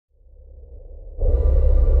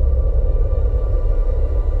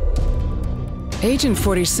Agent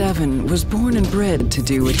 47 was born and bred to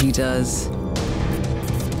do what he does.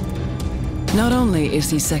 Not only is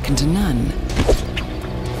he second to none,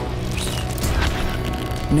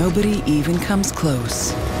 nobody even comes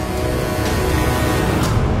close.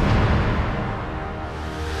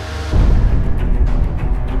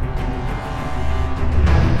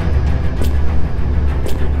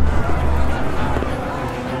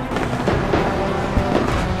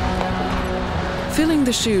 Filling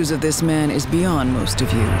the shoes of this man is beyond most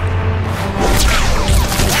of you.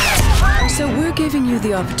 So we're giving you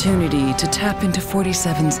the opportunity to tap into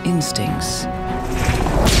 47's instincts.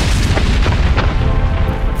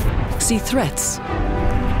 See threats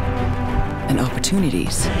and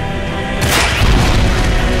opportunities.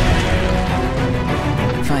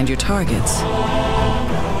 Find your targets.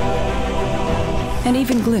 And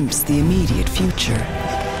even glimpse the immediate future.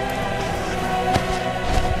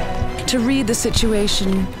 To read the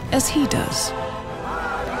situation as he does.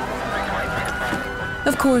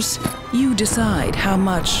 Of course, you decide how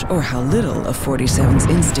much or how little of 47's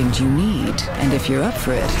instinct you need, and if you're up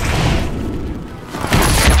for it.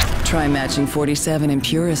 Try matching 47 in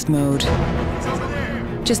purist mode.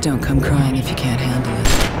 Just don't come crying if you can't handle it.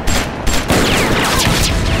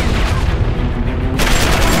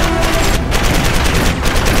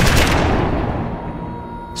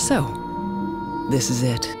 So, this is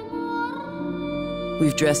it.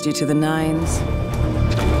 We've dressed you to the nines.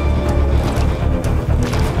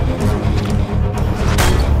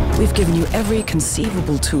 We've given you every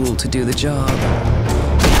conceivable tool to do the job.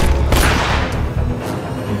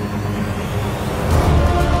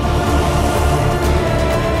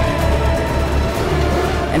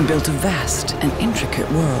 And built a vast and intricate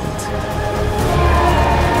world.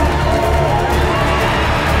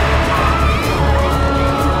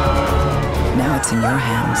 Now it's in your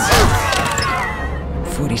hands.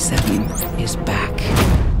 47 is back.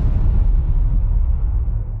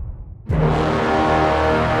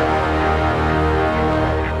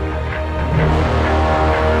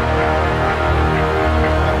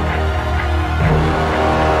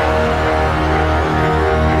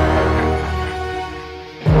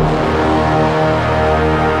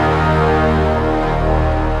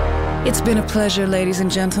 It's been a pleasure, ladies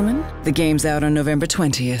and gentlemen. The game's out on November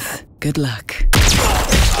 20th. Good luck.